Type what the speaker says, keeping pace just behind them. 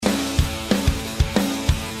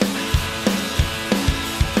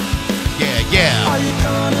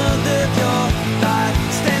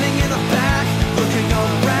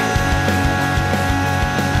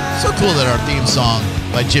cool that our theme song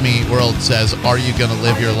by Jimmy World says, "Are you gonna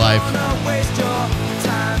live your life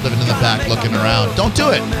living in the back looking around?" Don't do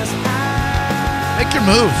it. Make your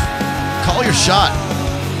move. Call your shot.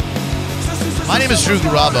 My name is Drew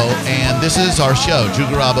Garabo, and this is our show, Drew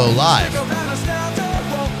Garabo Live.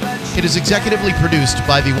 It is executively produced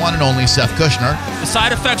by the one and only Seth Kushner. The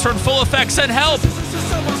side effects are in full effect. Send help.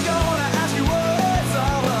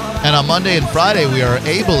 And on Monday and Friday, we are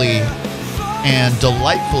ably and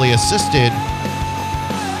delightfully assisted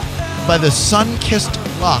by the sun-kissed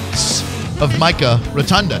locks of Micah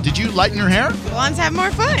Rotunda. Did you lighten your hair? Blondes have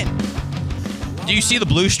more fun. Do you see the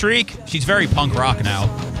blue streak? She's very punk rock now.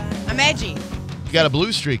 I'm edgy. You got a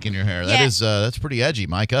blue streak in your hair. That Yeah. is that's pretty edgy,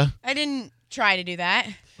 Micah. I didn't try to do that.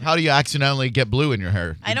 How do you accidentally get blue in your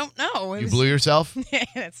hair? I don't know. You blew yourself?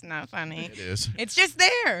 That's not funny. It is. It's just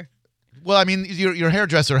there. Well, I mean, your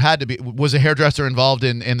hairdresser had to be. Was a hairdresser involved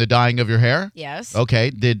in the dyeing of your hair? Yes.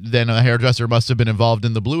 Okay. Then a hairdresser must have been involved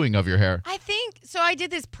in the bluing of your hair. I think so. I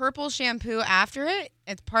did this purple shampoo after it.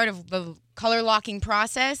 It's part of the color locking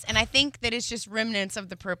process, and I think that it's just remnants of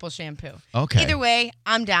the purple shampoo. Okay. Either way,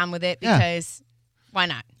 I'm down with it because why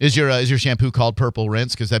not? Is your shampoo called Purple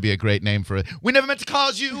Rinse? Because that'd be a great name for it. We never meant to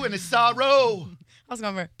cause you any sorrow. I was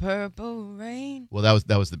going for Purple Rain. Well,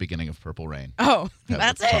 that was the beginning of Purple Rain. Oh, That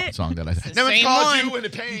that's was the it. song that I It's the never meant to same cause one. you any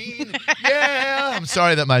pain. Yeah. I'm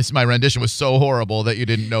sorry that my rendition was so horrible that you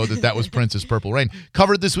didn't know that was Prince's Purple Rain.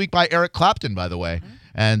 Covered this week by Eric Clapton, by the way.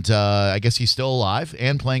 And I guess he's still alive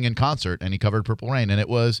and playing in concert, and he covered Purple Rain, and it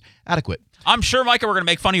was adequate. I'm sure, Micah, we're going to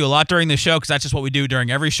make fun of you a lot during this show because that's just what we do during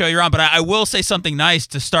every show you're on. But I will say something nice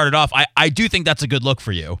to start it off. I do think that's a good look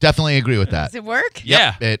for you. Definitely agree with that. Does it work?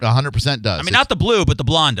 Yeah. It 100% does. I mean, not the blue, but the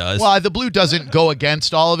blonde does. Well, the blue doesn't go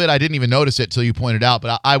against all of it. I didn't even notice it till you pointed out,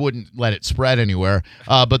 but I wouldn't let it spread anywhere.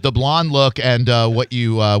 But the blonde look and what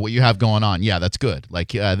you have going on, yeah, that's good.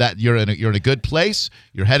 Like that, you're in a good place.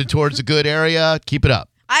 You're headed towards a good area. Keep it up.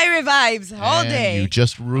 I revives all And day. You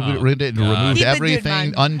just removed Keep the good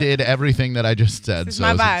everything, vibe. undid everything that I just said. This is So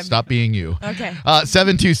my vibe. stop being you. Okay.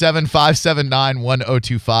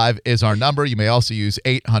 727-579-1025 is our number. You may also use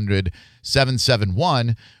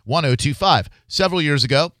 800-771-1025. Several years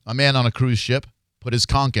ago, a man on a cruise ship put his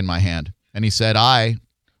conch in my hand, and he said, "I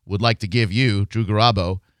would like to give you, Drew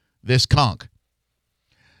Garabo, this conch."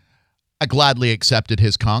 I gladly accepted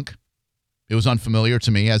his conch. It was unfamiliar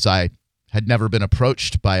to me as I had never been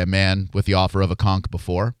approached by a man with the offer of a conch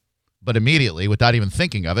before, but immediately, without even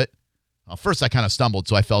thinking of it, first I kind of stumbled,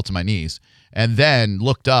 so I fell to my knees, and then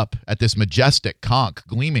looked up at this majestic conch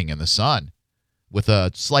gleaming in the sun with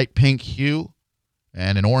a slight pink hue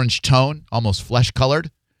and an orange tone, almost flesh-colored,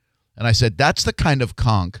 and I said, "That's the kind of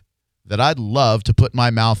conch that I'd love to put my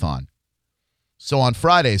mouth on." So on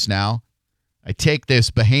Fridays now, I take this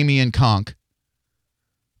Bahamian conch,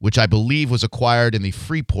 which I believe was acquired in the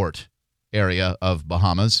Freeport area of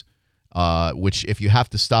Bahamas, which if you have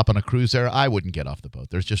to stop on a cruise there, I wouldn't get off the boat.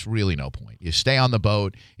 There's just really no point. You stay on the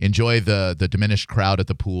boat, enjoy the diminished crowd at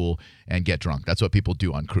the pool, and get drunk. That's what people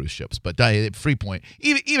do on cruise ships. But Freeport,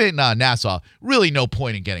 even Nassau, really no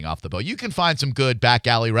point in getting off the boat. You can find some good back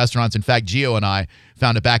alley restaurants. In fact, Gio and I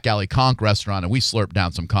found a back alley conch restaurant, and we slurped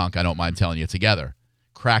down some conch, I don't mind telling you, together.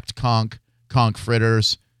 Cracked conch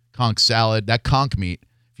fritters, conch salad, that conch meat.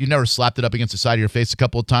 If you've never slapped it up against the side of your face a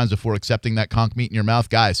couple of times before accepting that conch meat in your mouth,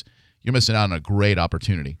 guys, you're missing out on a great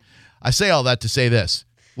opportunity. I say all that to say this.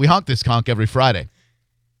 We honk this conch every Friday.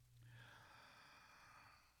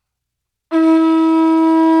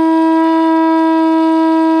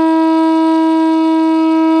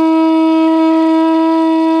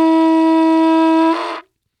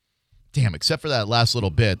 Damn, except for that last little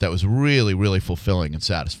bit, that was really, really fulfilling and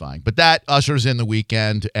satisfying. But that ushers in the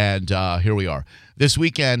weekend, and here we are. This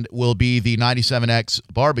weekend will be the 97X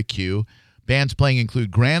barbecue. Bands playing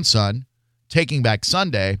include Grandson, Taking Back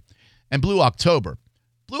Sunday, and Blue October.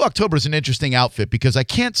 Blue October is an interesting outfit because I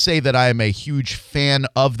can't say that I am a huge fan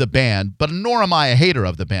of the band, but nor am I a hater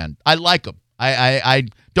of the band. I like them. I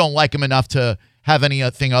don't like them enough to have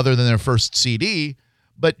anything other than their first CD,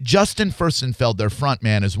 but Justin Furstenfeld, their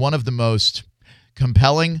frontman, is one of the most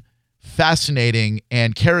compelling, fascinating,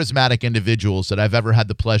 and charismatic individuals that I've ever had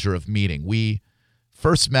the pleasure of meeting. We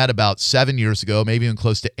first met about 7 years ago, maybe even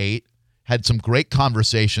close to 8, had some great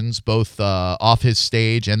conversations, both off his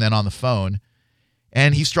stage and then on the phone,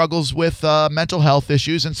 and he struggles with mental health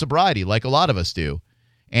issues and sobriety, like a lot of us do.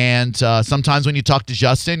 And sometimes when you talk to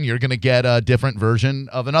Justin, you're going to get a different version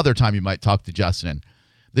of another time you might talk to Justin.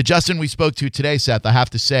 The Justin we spoke to today, Seth, I have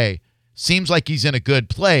to say, seems like he's in a good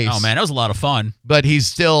place. Oh, man, that was a lot of fun. But he's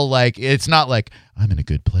still like, it's not like, I'm in a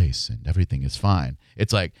good place and everything is fine.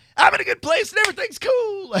 It's like, I'm in a good place and everything's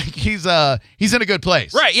cool. Like, he's in a good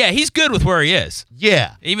place. Right, yeah, he's good with where he is.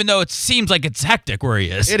 Yeah. Even though it seems like it's hectic where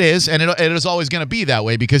he is. It is, and it is always going to be that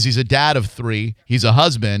way because he's a dad of 3, he's a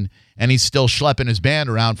husband, and he's still schlepping his band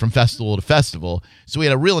around from festival to festival. So we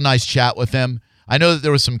had a real nice chat with him. I know that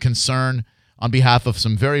there was some concern on behalf of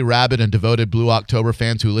some very rabid and devoted Blue October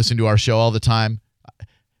fans who listen to our show all the time.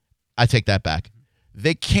 I take that back.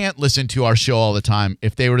 They can't listen to our show all the time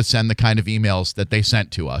if they were to send the kind of emails that they sent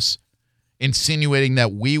to us, insinuating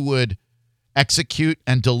that we would execute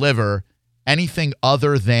and deliver anything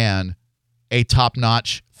other than a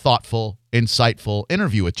top-notch, thoughtful, insightful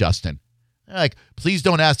interview with Justin. Like, please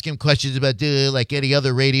don't ask him questions about like any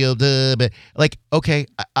other radio. But like, okay,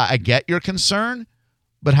 I get your concern,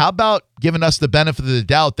 but how about giving us the benefit of the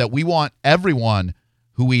doubt that we want everyone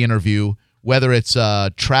who we interview, whether it's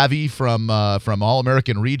Travi from All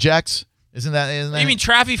American Rejects. Isn't that? You mean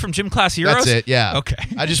Travi from Gym Class Heroes? That's it, yeah. Okay.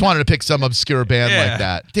 I just wanted to pick some obscure band like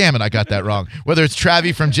that. Damn it, I got that wrong. Whether it's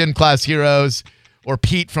Travi from Gym Class Heroes or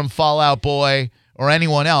Pete from Fall Out Boy or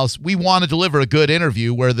anyone else, we want to deliver a good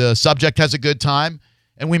interview where the subject has a good time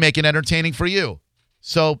and we make it entertaining for you.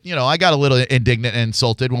 So, I got a little indignant and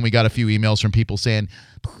insulted when we got a few emails from people saying,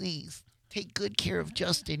 please take good care of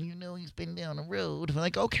Justin. He's been down the road. I'm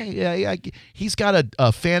like, okay, yeah. He's got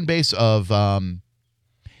a fan base of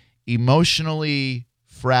emotionally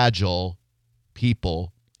fragile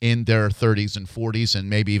people in their 30s and 40s and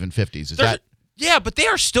maybe even 50s. Yeah, but they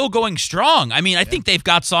are still going strong. I mean, I think they've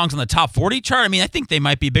got songs on the top 40 chart. I mean, I think they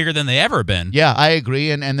might be bigger than they ever been. Yeah, I agree.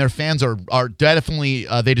 And their fans are definitely,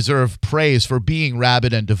 they deserve praise for being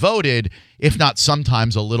rabid and devoted, if not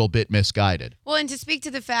sometimes a little bit misguided. Well, and to speak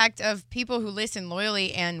to the fact of people who listen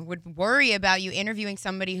loyally and would worry about you interviewing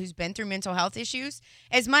somebody who's been through mental health issues,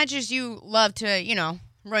 as much as you love to,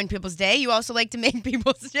 ruin people's day, you also like to make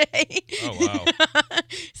people's day. Oh, wow.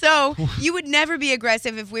 So you would never be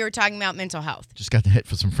aggressive if we were talking about mental health. Just got to hit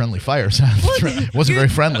for some friendly fires. Wasn't very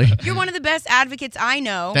friendly. You're one of the best advocates I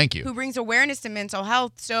know. Thank you. Who brings awareness to mental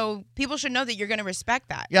health, so people should know that you're going to respect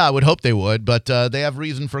that. Yeah, I would hope they would, but they have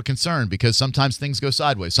reason for concern because sometimes things go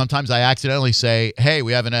sideways. Sometimes I accidentally say, hey,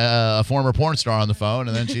 we have a former porn star on the phone,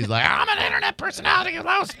 and then she's like, I'm an internet personality who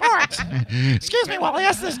loves sports. Excuse me while I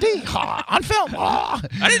SSD on film.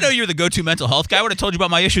 I didn't know you were the go-to mental health guy. I would have told you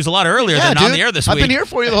about my issues a lot earlier than on the air this week. I've been here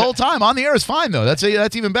for you the whole time. On the air is fine, though. That's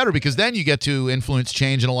even better because then you get to influence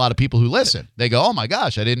change in a lot of people who listen. They go, oh, my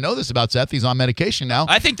gosh, I didn't know this about Seth. He's on medication now.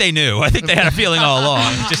 I think they knew. I think they had a feeling all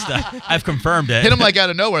along. Just I've confirmed it. Hit him like out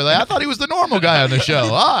of nowhere. Like, I thought he was the normal guy on the show.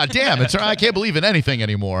 Damn. I can't believe in anything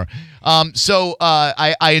anymore. So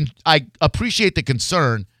I appreciate the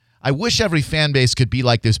concern. I wish every fan base could be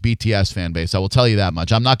like this BTS fan base. I will tell you that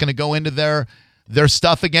much. I'm not going to go into their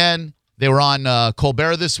stuff again. They were on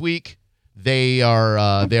Colbert this week. They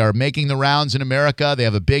are making the rounds in America. They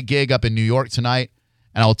have a big gig up in New York tonight.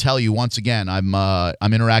 And I'll tell you once again,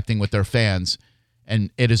 I'm interacting with their fans,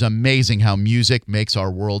 and it is amazing how music makes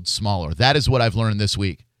our world smaller. That is what I've learned this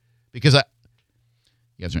week, because I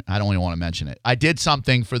don't even want to mention it. I did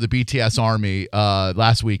something for the BTS Army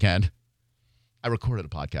last weekend. I recorded a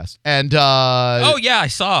podcast, and oh yeah, I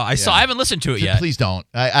saw. I haven't listened to it yet. Please don't.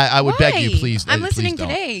 I would beg you, please. I'm listening please don't.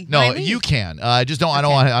 today. No, you can. I just don't. Okay.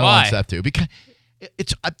 I don't want Seth to, because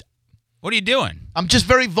it's. What are you doing? I'm just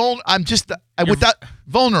very vulnerable. I'm just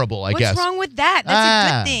vulnerable. I guess. What's wrong with that? That's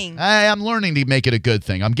a good thing. I'm learning to make it a good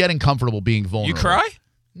thing. I'm getting comfortable being vulnerable. You cry?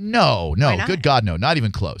 No. Good God, no. Not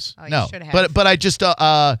even close. Oh, no. You should have. But I just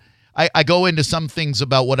I go into some things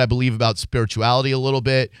about what I believe about spirituality a little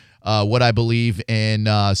bit. What I believe in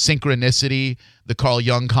synchronicity, the Carl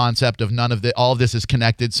Jung concept of all of this is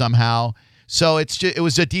connected somehow. So it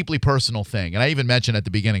was a deeply personal thing. And I even mentioned at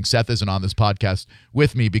the beginning, Seth isn't on this podcast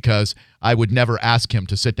with me because I would never ask him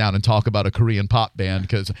to sit down and talk about a Korean pop band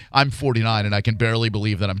because I'm 49 and I can barely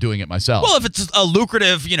believe that I'm doing it myself. Well, if it's a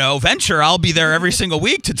lucrative, venture, I'll be there every single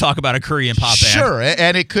week to talk about a Korean pop band. Sure,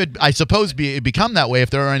 and it could, I suppose, become that way if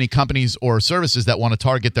there are any companies or services that want to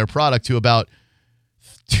target their product to about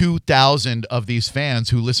 2,000 of these fans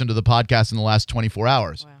who listened to the podcast in the last 24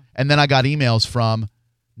 hours. Wow. And then I got emails from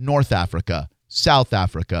North Africa, South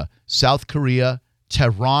Africa, South Korea,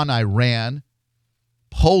 Tehran, Iran,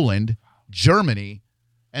 Poland, Germany,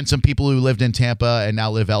 and some people who lived in Tampa and now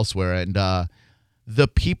live elsewhere. And the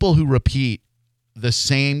people who repeat the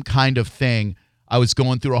same kind of thing, I was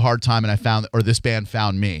going through a hard time and this band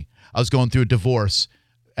found me. I was going through a divorce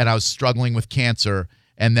and I was struggling with cancer.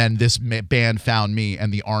 And then this band found me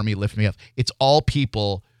and the Army lifted me up. It's all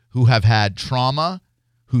people who have had trauma,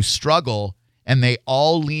 who struggle, and they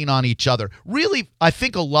all lean on each other. Really, I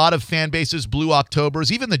think a lot of fan bases, Blue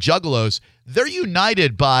Octobers, even the Juggalos, they're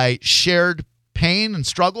united by shared pain and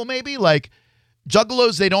struggle maybe. Like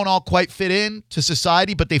Juggalos, they don't all quite fit in to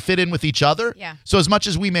society, but they fit in with each other. Yeah. So as much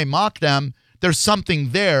as we may mock them, there's something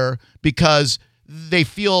there because they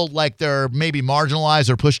feel like they're maybe marginalized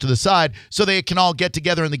or pushed to the side, so they can all get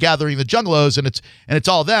together in the gathering of the Juggalos, and it's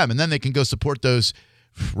all them, and then they can go support those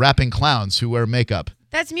rapping clowns who wear makeup.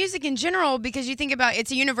 That's music in general because you think about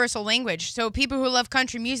it's a universal language. So people who love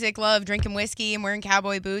country music love drinking whiskey and wearing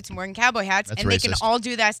cowboy boots and wearing cowboy hats. That's and racist. They can all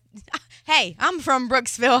do that. Hey, I'm from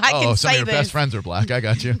Brooksville. I can Some say of your this. best friends are black. I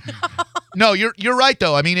got you. No, you're right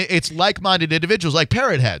though. I mean, it's like-minded individuals like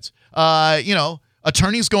parrot heads.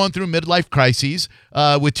 Attorneys going through midlife crises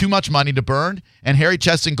with too much money to burn, and hairy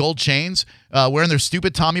chests and gold chains, wearing their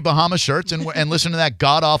stupid Tommy Bahama shirts, and listening to that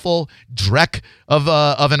god awful dreck of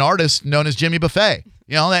an artist known as Jimmy Buffett.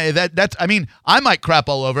 You know, that's. I mean, I might crap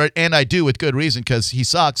all over it, and I do with good reason because he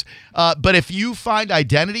sucks. But if you find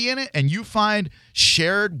identity in it and you find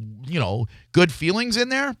shared, good feelings in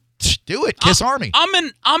there, do it. Kiss Army.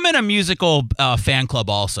 I'm in a musical fan club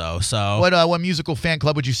also. So What musical fan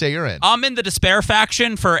club would you say you're in? I'm in the Despair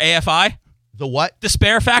faction for AFI. The what?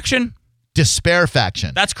 Despair faction. Despair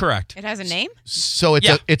faction. That's correct. It has a name? So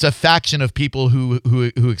Yeah. it's a faction of people who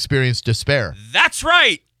experience despair. That's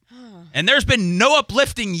right. And there's been no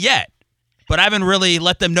uplifting yet, but I haven't really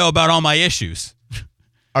let them know about all my issues.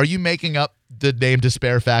 Are you making up the name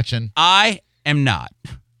Despair Faction? I am not.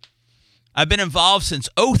 I've been involved since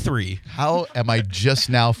 2003. How am I just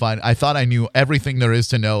now finding? I thought I knew everything there is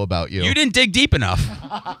to know about you. You didn't dig deep enough.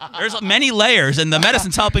 There's many layers, and the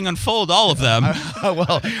medicine's helping unfold all of them.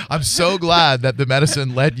 Well, I'm so glad that the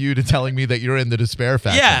medicine led you to telling me that you're in the Despair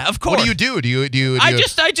Faction. Yeah, of course. What do you do? Do you I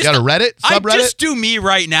just you got a Reddit subreddit? I just do me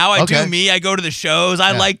right now. I Okay. do me. I go to the shows.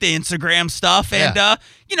 I Yeah. like the Instagram stuff, and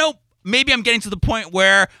Yeah. maybe I'm getting to the point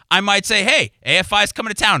where I might say, "Hey, AFI is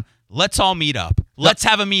coming to town. Let's all meet up. Let's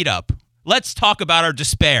have a meetup. Let's talk about our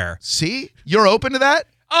despair." See, you're open to that.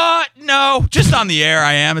 No, just on the air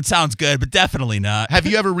I am. It sounds good, but definitely not. Have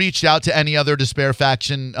you ever reached out to any other Despair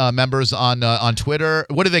Faction members on Twitter?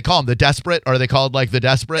 What do they call them? The Desperate? Are they called like the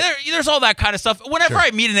Desperate? There's all that kind of stuff. Whenever Sure.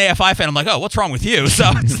 I meet an AFI fan, I'm like, "Oh, what's wrong with you?"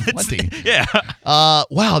 So Plenty. yeah.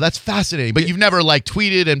 Wow, that's fascinating. But you've never like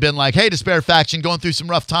tweeted and been like, "Hey, Despair Faction, going through some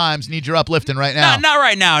rough times. Need your uplifting right now." Not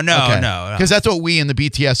right now. No, no. Because that's what we in the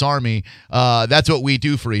BTS Army. That's what we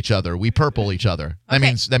do for each other. We purple each other.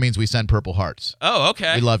 Okay. That means we send purple hearts. Oh,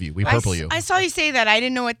 okay. We love you. We purple you. I saw you say that. I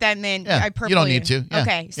didn't know what that meant. Yeah, I purple you don't need to. Yeah,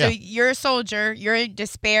 Okay, so yeah. you're a soldier. You're a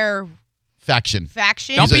despair Faction.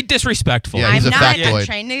 faction. Don't He's be disrespectful. Yeah, I'm he's a not. I'm factoid.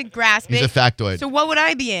 trying to grasp He's it. a factoid. So what would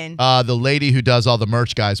I be in? The lady who does all the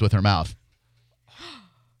merch guys with her mouth.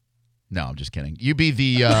 No, I'm just kidding. You be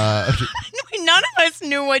the. None of us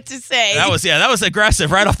knew what to say. That was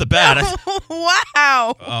aggressive right off the bat.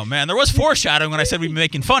 Wow. Oh man, there was foreshadowing when I said we'd be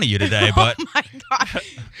making fun of you today, but Oh my God.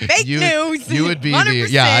 Fake news. You would be 100%.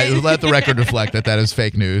 the. Yeah, let the record reflect that is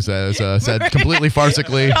fake news. As said completely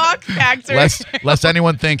farcically. Shock factor. Lest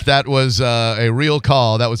anyone think that was a real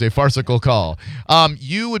call. That was a farcical call.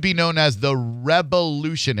 You would be known as the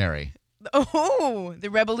Revolutionary. Oh,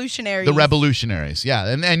 the revolutionaries. The Revolutionaries,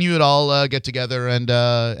 yeah, and you would all get together and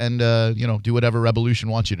do whatever Revolution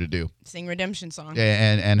wants you to do, Sing redemption song.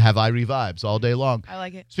 and have Irie vibes all day long. I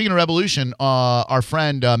like it. Speaking of Revolution, our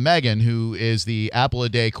friend Megan, who is the Apple a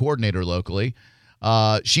Day coordinator locally,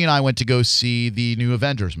 she and I went to go see the new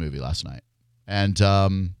Avengers movie last night. And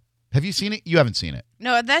have you seen it? You haven't seen it.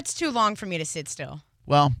 No, that's too long for me to sit still.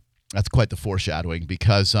 Well, that's quite the foreshadowing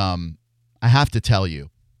because I have to tell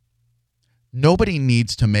you, nobody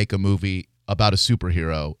needs to make a movie about a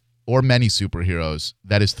superhero or many superheroes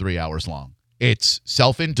that is 3 hours long. It's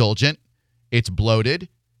self-indulgent, it's bloated,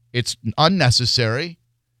 it's unnecessary,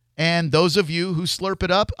 and those of you who slurp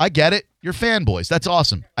it up, I get it. You're fanboys. That's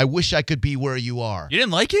awesome. I wish I could be where you are. you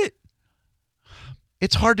didn't like it?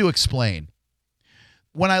 It's hard to explain.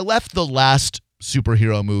 When I left the last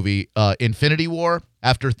superhero movie, Infinity War,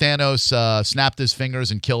 after Thanos snapped his fingers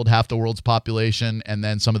and killed half the world's population and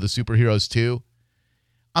then some of the superheroes too,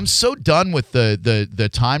 I'm so done with the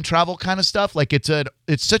time travel kind of stuff. Like it's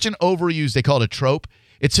such an overused, they call it a trope.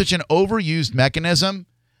 It's such an overused mechanism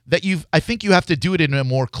that I think you have to do it in a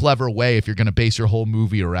more clever way if you're going to base your whole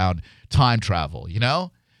movie around time travel, you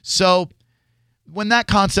know? So when that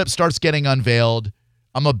concept starts getting unveiled,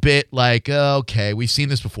 I'm a bit like, okay, we've seen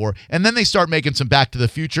this before. And then they start making some Back to the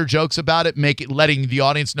Future jokes about it, letting the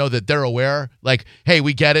audience know that they're aware. Like, hey,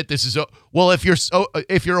 we get it. This is well, if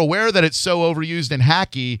you're aware that it's so overused and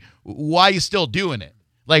hacky, why are you still doing it?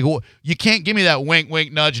 Like, you can't give me that wink,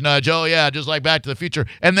 wink, nudge, nudge. Oh, yeah, just like Back to the Future.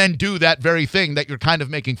 And then do that very thing that you're kind of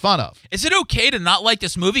making fun of. Is it okay to not like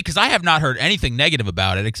this movie? Because I have not heard anything negative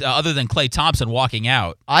about it other than Klay Thompson walking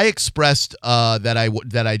out. I expressed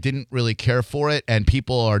that I didn't really care for it, and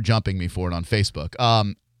people are jumping me for it on Facebook.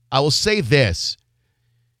 I will say this.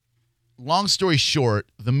 Long story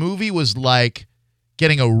short, the movie was like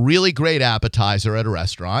getting a really great appetizer at a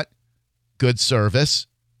restaurant, good service,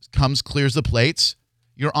 clears the plates.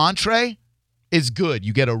 Your entree is good.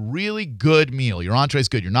 You get a really good meal. Your entree is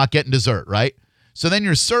good. You're not getting dessert, right? So then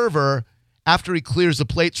your server, after he clears the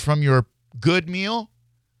plates from your good meal,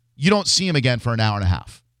 you don't see him again for an hour and a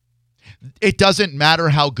half. It doesn't matter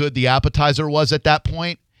how good the appetizer was at that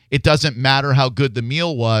point. It doesn't matter how good the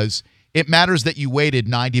meal was. It matters that you waited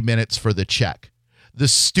 90 minutes for the check. The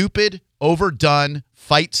stupid, overdone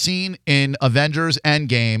fight scene in Avengers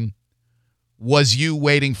Endgame was you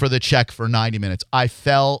waiting for the check for 90 minutes. I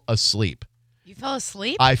fell asleep. You fell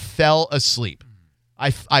asleep? I fell asleep.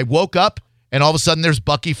 I woke up, and all of a sudden there's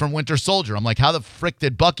Bucky from Winter Soldier. I'm like, how the frick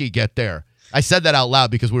did Bucky get there? I said that out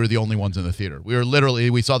loud because we were the only ones in the theater.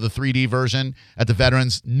 We saw the 3D version at the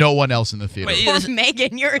Veterans. No one else in the theater. Wait, Poor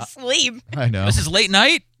Megan, you're asleep. I know. This is late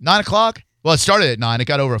night? 9 o'clock? Well, it started at 9. It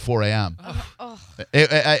got over at 4 a.m.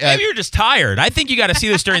 Maybe you're just tired. I think you got to see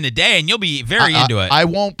this during the day, and you'll be very into it. I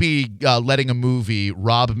won't be letting a movie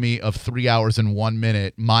rob me of 3 hours and 1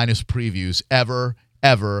 minute minus previews ever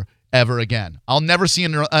again. I'll never see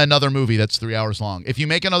another movie that's 3 hours long. If you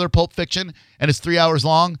make another Pulp Fiction and it's 3 hours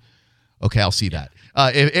long, okay, I'll see that.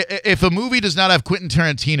 If a movie does not have Quentin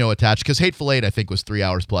Tarantino attached, because Hateful Eight I think was 3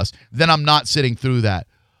 hours plus, then I'm not sitting through that.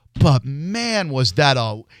 But man, was that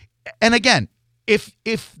all. And again, if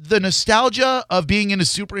the nostalgia of being into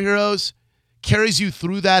superheroes carries you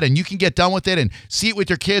through that and you can get done with it and see it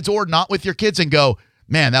with your kids or not with your kids and go,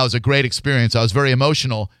 man, that was a great experience. I was very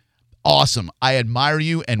emotional. Awesome. I admire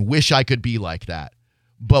you and wish I could be like that.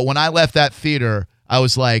 But when I left that theater, I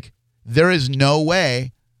was like, there is no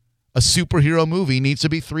way a superhero movie needs to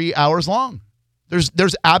be 3 hours long. There's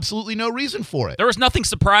absolutely no reason for it. There was nothing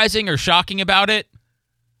surprising or shocking about it?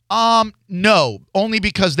 No, only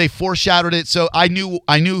because they foreshadowed it. So I knew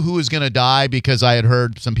who was going to die because I had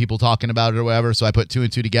heard some people talking about it or whatever. So I put two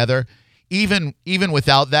and two together. Even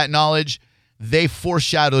without that knowledge, they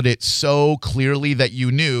foreshadowed it so clearly that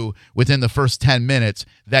you knew within the first 10 minutes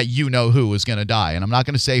that you know who was going to die. And I'm not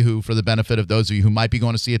going to say who for the benefit of those of you who might be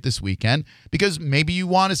going to see it this weekend, because maybe you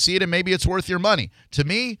want to see it and maybe it's worth your money. To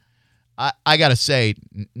me, I got to say,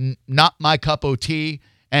 not my cup of tea.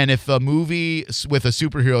 And if a movie with a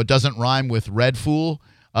superhero doesn't rhyme with Red Fool,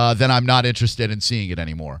 then I'm not interested in seeing it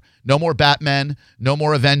anymore. No more Batman, no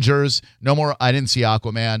more Avengers, no more. I didn't see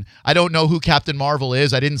Aquaman. I don't know who Captain Marvel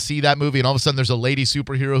is. I didn't see that movie. And all of a sudden there's a lady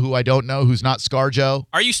superhero who I don't know who's not ScarJo.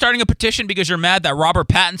 Are you starting a petition because you're mad that Robert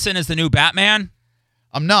Pattinson is the new Batman?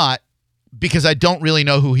 I'm not, because I don't really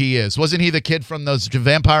know who he is. Wasn't he the kid from those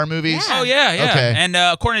vampire movies? Yeah. Oh, yeah. Okay. And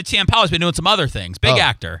according to TM Powell, he's been doing some other things. Big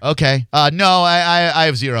actor. Okay. No, I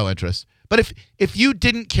have zero interest. But if you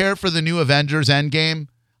didn't care for the new Avengers Endgame,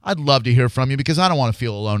 I'd love to hear from you, because I don't want to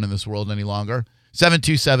feel alone in this world any longer.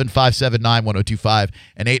 727-579-1025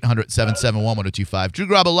 and 800-771-1025. Drew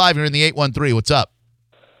Garabo live here in the 813. What's up?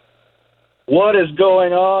 What is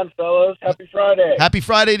going on, fellas? Happy Friday. Happy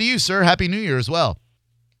Friday to you, sir. Happy New Year as well.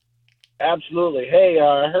 Absolutely. Hey,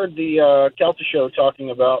 I heard the Kelta show talking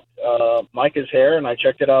about Micah's hair, and I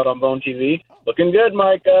checked it out on Bone TV. Looking good,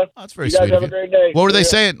 Micah. Oh, that's very you guys sweet have of a you. great day. What were they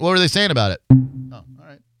See ya. saying? What were they saying about it? Oh, all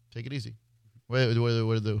right. Take it easy. What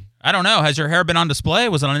I don't know. Has your hair been on display?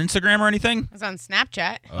 Was it on Instagram or anything? It was on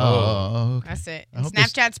Snapchat. Oh, okay. That's it. I And hope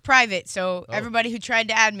this- Snapchat's private, so everybody who tried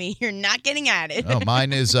to add me, you're not getting added. Oh,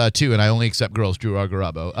 mine is too, and I only accept girls. Drew R.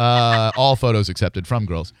 Garabo. All photos accepted from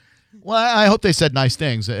girls. Well, I hope they said nice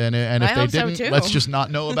things, and if I they hope so, didn't, too. let's just not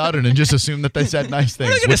know about it and just assume that they said nice What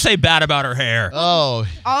things. are you going to say bad about her hair? Oh,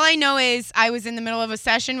 All I know is I was in the middle of a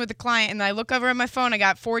session with a client, and I look over at my phone. I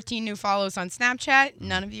got 14 new follows on Snapchat.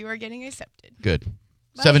 None of you are getting accepted. good.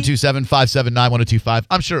 Bye. 727-579-1025.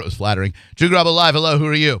 I'm sure it was flattering. Drew Garabo live. Hello, who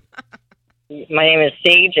are you? My name is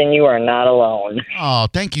Sage, and you are not alone. Oh,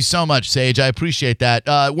 thank you so much, Sage. I appreciate that.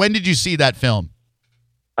 When did you see that film?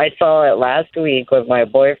 I saw it last week with my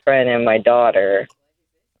boyfriend and my daughter,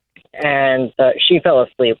 and she fell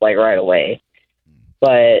asleep like right away.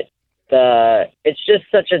 But it's just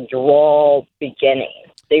such a droll beginning.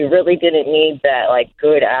 They really didn't need that like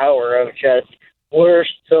good hour of just we're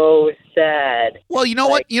so sad. Well, Well, you know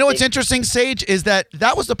what? You know what's interesting, Sage, is that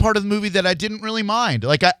was the part of the movie that I didn't really mind.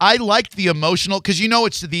 Like, I liked the emotional, because you know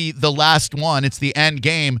it's the last one. It's the end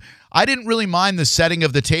game. I didn't really mind the setting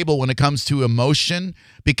of the table when it comes to emotion,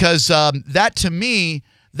 because that, to me,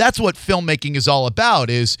 that's what filmmaking is all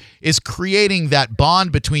about, is creating that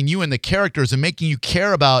bond between you and the characters and making you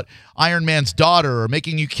care about Iron Man's daughter or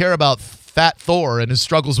making you care about Fat Thor and his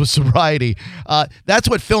struggles with sobriety. That's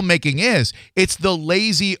what filmmaking is. It's the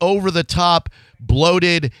lazy, over-the-top,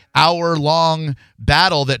 bloated, hour-long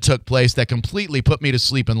battle that took place that completely put me to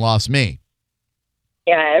sleep and lost me.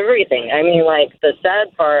 Yeah, everything. I mean, like, the sad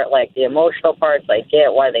part, like, the emotional parts, I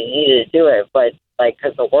get why they needed to do it, but, like,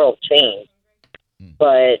 because the world changed.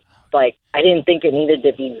 But, like, I didn't think it needed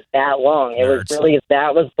to be that long. It was really,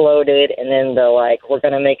 that was bloated, and then the, like, we're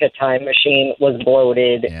going to make a time machine was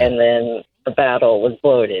bloated, and then the battle was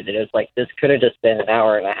bloated. It was like, this could have just been an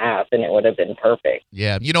hour and a half, and it would have been perfect.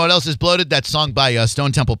 Yeah. You know what else is bloated? That song by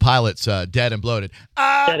Stone Temple Pilots, Dead and Bloated.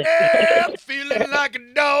 I am feeling like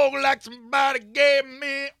a dog, like somebody gave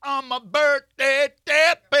me on my birthday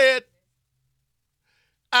deathbed.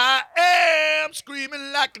 I am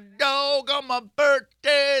screaming like a dog on my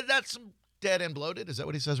birthday. That's some Dead and Bloated. Is that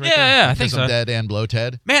what he says right there? Yeah, I think so. Dead and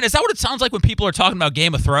Bloated. Man, is that what it sounds like when people are talking about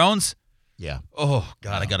Game of Thrones? Yeah. Oh,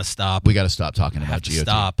 God, I got to stop. We got to stop talking about GOT.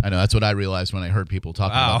 Stop. I know. That's what I realized when I heard people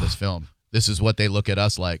talking about this film. This is what they look at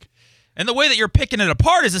us like. And the way that you're picking it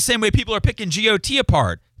apart is the same way people are picking GOT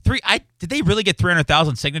apart. Did they really get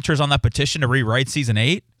 300,000 signatures on that petition to rewrite season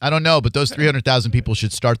 8? I don't know, but those 300,000 people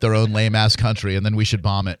should start their own lame-ass country, and then we should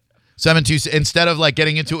bomb it. 7-2, instead of like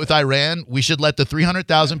getting into it with Iran, we should let the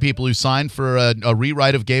 300,000 people who signed for a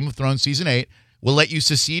rewrite of Game of Thrones season 8, we'll let you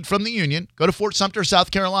secede from the Union, go to Fort Sumter, South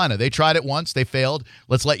Carolina. They tried it once, they failed.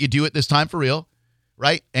 Let's let you do it this time for real,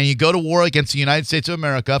 right? And you go to war against the United States of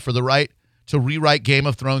America for the right to rewrite Game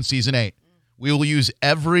of Thrones season 8. We will use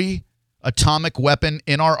every atomic weapon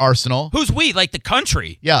in our arsenal. Who's we? Like the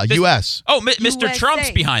country? Yeah, U.S. Oh, Mr. USA.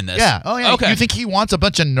 Trump's behind this. Yeah. Oh, yeah. Okay. You think he wants a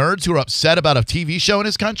bunch of nerds who are upset about a TV show in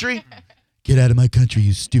his country? Get out of my country,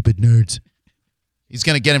 you stupid nerds. He's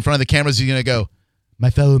going to get in front of the cameras. He's going to go,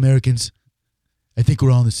 my fellow Americans, I think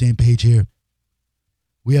we're all on the same page here.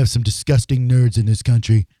 We have some disgusting nerds in this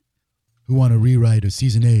country who want a rewrite of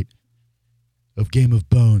season 8 of Game of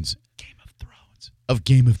Bones. Of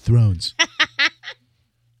Game of Thrones.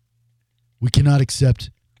 We cannot accept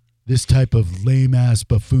this type of lame-ass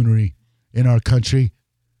buffoonery in our country,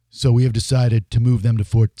 so we have decided to move them to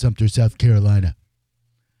Fort Sumter, South Carolina.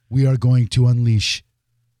 We are going to unleash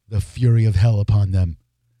the fury of hell upon them.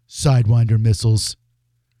 Sidewinder missiles,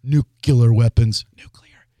 nuclear weapons,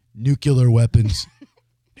 nuclear weapons,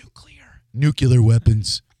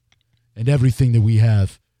 and everything that we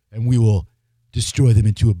have, and we will destroy them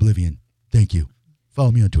into oblivion. Thank you. Follow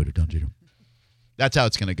me on Twitter, Don Jeter. That's how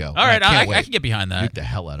it's going to go. All right, I can get behind that. Nuke the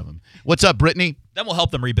hell out of them. What's up, Brittany? Then we'll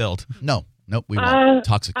help them rebuild. Nope, we won't.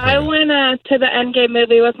 Toxic I Playroom. went to the Endgame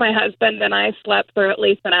movie with my husband, and I slept for at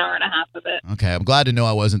least an hour and a half of it. Okay, I'm glad to know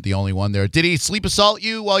I wasn't the only one there. Did he sleep assault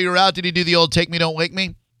you while you were out? Did he do the old take me, don't wake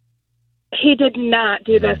me? He did not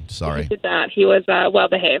do this. Sorry. He did not. He was well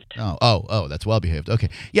behaved. Oh, that's well behaved. Okay.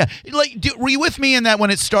 Yeah. Were you with me in that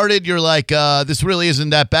when it started, you're like, this really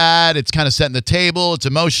isn't that bad. It's kind of setting the table. It's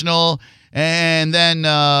emotional. And then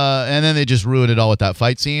they just ruined it all with that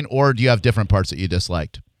fight scene? Or do you have different parts that you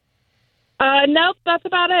disliked? Nope, that's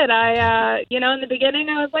about it. In the beginning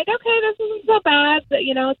I was like, okay, this isn't so bad. But,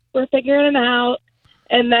 we're figuring it out.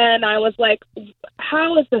 And then I was like,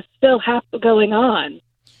 how is this still going on?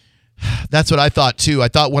 That's what I thought, too. I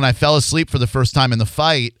thought when I fell asleep for the first time in the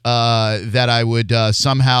fight that I would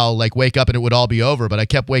somehow wake up and it would all be over. But I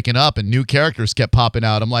kept waking up and new characters kept popping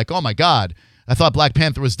out. I'm like, oh, my God. I thought Black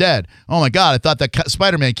Panther was dead. Oh, my God. I thought that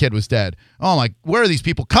Spider-Man kid was dead. Oh, my. Where are these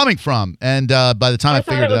people coming from? And by the time I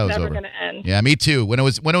figured it out, it was over. Never gonna end. Yeah, me too. When it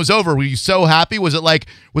was over, were you so happy? Was it like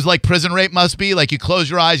Prison Rape must be? Like you close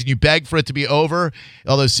your eyes and you beg for it to be over,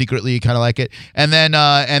 although secretly you kind of like it. And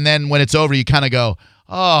then when it's over, you kind of go,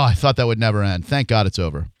 oh, I thought that would never end. Thank God it's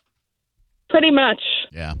over. Pretty much.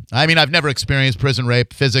 Yeah. I mean, I've never experienced prison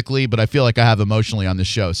rape physically, but I feel like I have emotionally on this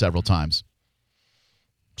show several times.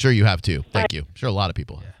 Sure you have too. Thank you. Sure a lot of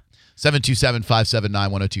people have.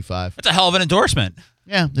 727-579-1025. That's a hell of an endorsement.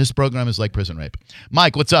 Yeah, this program is like prison rape.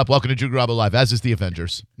 Mike, what's up? Welcome to Drew Garabo Live, as is the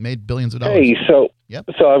Avengers. Made billions of dollars. Hey, so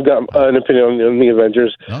I've got an opinion on the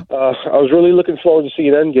Avengers. Huh? I was really looking forward to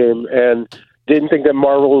seeing Endgame and didn't think that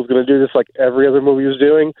Marvel was going to do this like every other movie was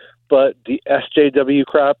doing, but the SJW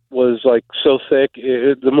crap was so thick,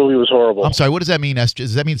 the movie was horrible. I'm sorry, what does that mean?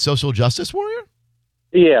 Does that mean social justice warrior?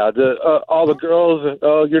 Yeah, all the girls,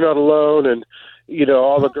 oh, you're not alone, and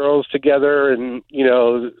all the girls together, and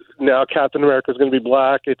now Captain America is going to be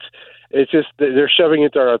black. It's just they're shoving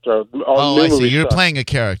it down our throat. I see. You're playing a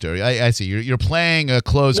character. I see. You're playing a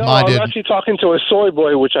closed-minded. No, I'm actually talking to a soy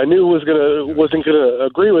boy, which I knew wasn't gonna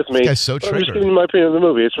agree with me. This guy's so but I'm just triggered. giving you my opinion of the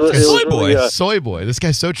movie. Soy boy. This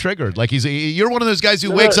guy's so triggered. Like you're one of those guys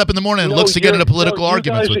who wakes up in the morning and looks to get into political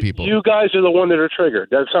arguments with people. You guys are the one that are triggered.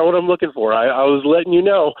 That's not what I'm looking for. I was letting you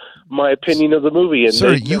know my opinion of the movie. And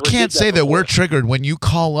sir, you can't say that we're triggered when you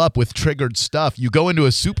call up with triggered stuff. You go into a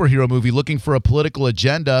superhero movie looking for a political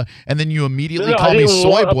agenda, and then you immediately call me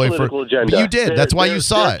soy boy for. Agenda. But you did. That's why you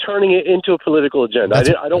saw it. Turning it into a political agenda.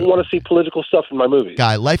 I don't want to see political stuff in my movies.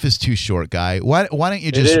 Guy, life is too short, guy. Why don't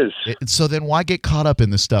you just? It is. So then, why get caught up in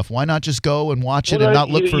this stuff? Why not just go and watch it and not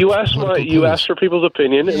look for? You asked for people's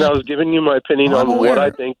opinion, and I was giving you my opinion on what I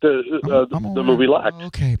think the movie lacked.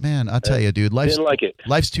 Okay, man. I'll tell you, dude. Didn't like it.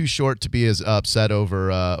 Life's too short to be as upset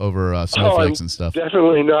over snowflakes and stuff.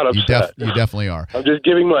 Definitely not upset. You definitely are. I'm just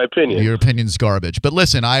giving my opinion. Your opinion's garbage. But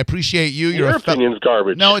listen, I appreciate you. Your opinion's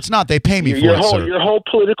garbage. No, it's not. They pay me for it, sir. Your whole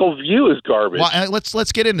political view is garbage. Why,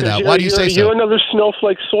 let's get into that. Why do you say so? You're another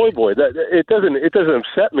snowflake soy boy. It doesn't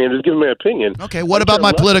upset me. I'm just giving my opinion. Okay, what about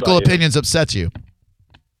my political opinions upsets you?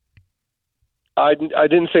 I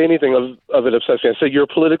didn't say anything of it upsets me. I said your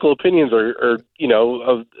political opinions are of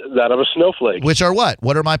that of a snowflake. Which are what?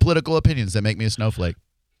 What are my political opinions that make me a snowflake?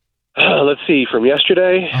 Let's see. From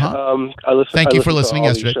yesterday, Thank you for listening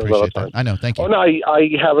yesterday. Appreciate that. I know. Thank you. Oh no, I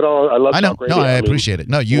have it on. I love. I know. No, I appreciate it.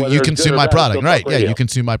 No, you consume my product, right? Yeah, you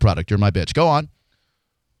consume my product. You're my bitch. Go on.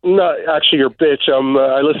 No, actually, you're bitch.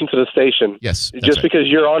 I listen to the station. Yes, just right. Because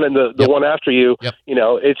you're on and the one after you,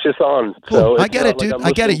 it's just on. Cool. So I get it, dude.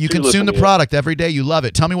 I get it. You consume the product every day. You love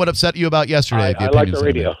it. Tell me what upset you about yesterday. I like the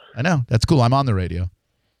radio. I know. That's cool. I'm on the radio.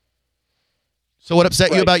 So what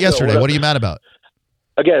upset you about yesterday? What are you mad about?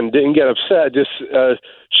 Again, didn't get upset. Just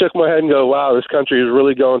shook my head and go, "Wow, this country is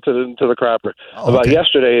really going to the crapper." About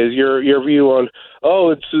yesterday is your view on,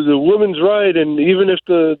 it's the woman's right, and even if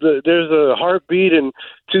there's a heartbeat and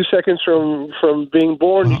 2 seconds from being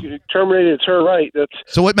born, you terminate it. It's her right.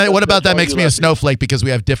 So what about that makes me a snowflake because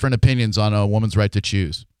we have different opinions on a woman's right to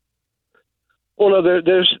choose? Well, no,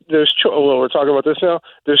 there's we're talking about this now.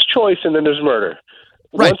 There's choice, and then there's murder.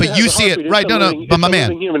 Right, but you see it right. No, but my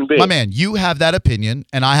man, you have that opinion,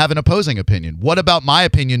 and I have an opposing opinion. What about my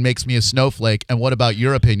opinion makes me a snowflake, and what about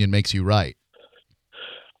your opinion makes you right?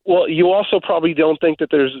 Well, you also probably don't think that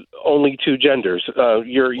there's only two genders.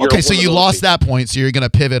 You're okay, so you lost that point, so you're going to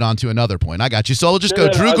pivot onto another point. I got you. So I'll just go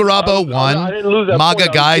Drew Garabo 1, MAGA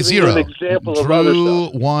Guy 0. Drew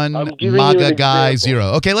 1, MAGA Guy 0.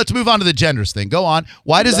 Okay, let's move on to the genders thing. Go on.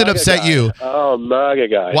 Why does it upset you? Oh, MAGA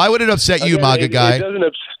Guy. Why would it upset you, MAGA Guy? It doesn't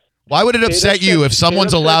Why would it upset you if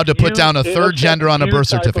someone's allowed to put down a third gender on a birth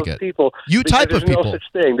certificate? You type of people. There's no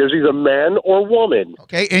such thing. There's either man or woman.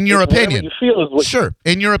 Okay, in your opinion. You feel is what sure,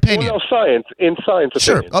 in your opinion. Well, no, science. In science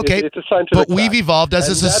opinion. Sure, okay. It's a scientific but we've evolved as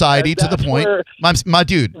a society to the point. My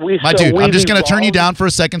dude, so I'm just going to turn you down for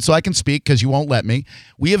a second so I can speak because you won't let me.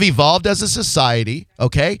 We have evolved as a society,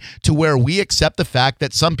 okay, to where we accept the fact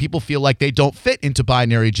that some people feel like they don't fit into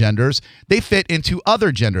binary genders. They fit into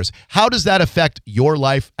other genders. How does that affect your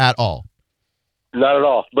life at all? Not at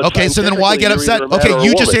all. But okay, so then why get upset? Okay,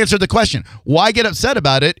 you just answered the question. Why get upset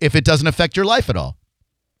about it if it doesn't affect your life at all?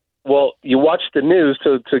 Well, you watch the news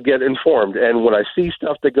to get informed, and when I see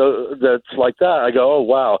stuff that's like that, I go, "Oh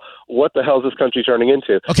wow, what the hell is this country turning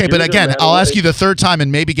into?" Okay, but again, I'll ask you the third time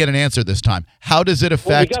and maybe get an answer this time. How does it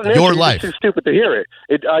affect your life? It's too stupid to hear it.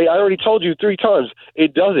 I already told you 3 times.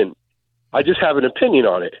 It doesn't. I just have an opinion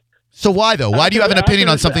on it. So why, though? Why do you have an opinion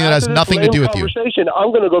on something that has nothing to do with you?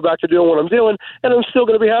 I'm going to go back to doing what I'm doing, and I'm still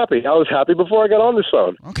going to be happy. I was happy before I got on this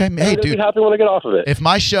phone. Okay, hey, dude. Be happy when I get off of it. If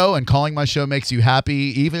my show and calling my show makes you happy,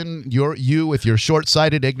 even you with your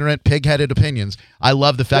short-sighted, ignorant, pig-headed opinions, I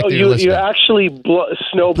love the fact that you're listening. You're actually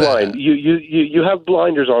snowblind. You have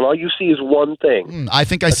blinders on. All you see is one thing. I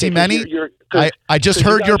think I see many. I just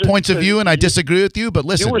heard your points of view, and I disagree with you, but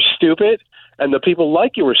listen. You were stupid. And the people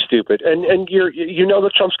like you were stupid, and you know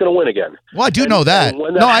that Trump's going to win again. Well, I do know that.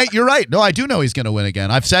 You're right. No, I do know he's going to win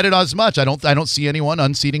again. I've said it as much. I don't see anyone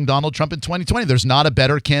unseating Donald Trump in 2020. There's not a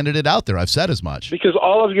better candidate out there. I've said as much. Because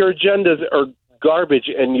all of your agendas are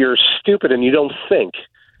garbage, and you're stupid, and you don't think.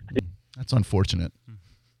 That's unfortunate.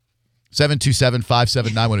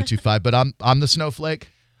 727-579-1025. But I'm the snowflake.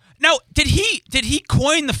 Now, did he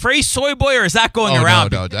coin the phrase soy boy, or is that going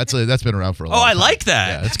around? No, that's been around for a long time. I like that.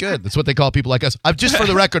 Yeah, that's good. That's what they call people like us. Just for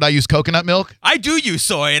the record, I use coconut milk. I do use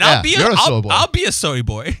soy, and you're a soy boy. I'll be a soy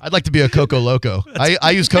boy. I'd like to be a Coco Loco.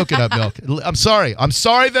 I use coconut milk. I'm sorry. I'm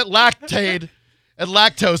sorry that Lactaid and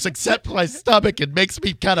lactose except my stomach. It makes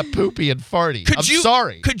me kind of poopy and farty. I'm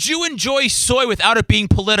sorry. Could you enjoy soy without it being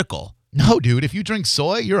political? No, dude. If you drink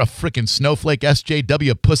soy, you're a freaking snowflake,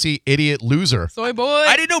 SJW, pussy, idiot, loser. Soy boy.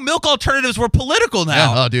 I didn't know milk alternatives were political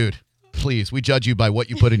now. Yeah, oh, dude. Please, we judge you by what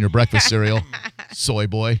you put in your breakfast cereal. Soy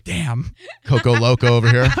boy. Damn. Coco Loco over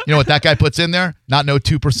here. You know what that guy puts in there? Not no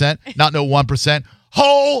 2%, not no 1%.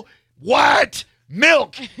 Whole white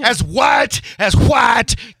milk, as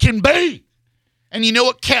white can be. And you know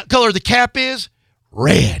what color the cap is?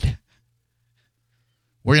 Red.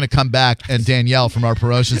 We're going to come back, and Danielle from our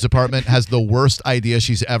promotions department has the worst idea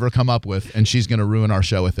she's ever come up with, and she's going to ruin our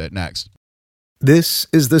show with it next. This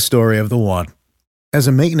is the story of the one. As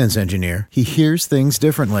a maintenance engineer, he hears things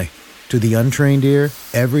differently. To the untrained ear,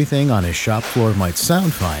 everything on his shop floor might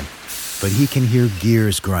sound fine, but he can hear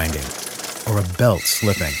gears grinding or a belt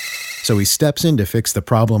slipping. So he steps in to fix the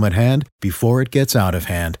problem at hand before it gets out of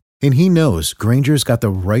hand. And he knows Grainger's got the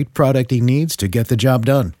right product he needs to get the job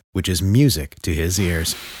done, which is music to his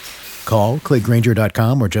ears. Call, click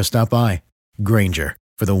Grainger.com, or just stop by. Grainger,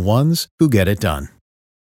 for the ones who get it done.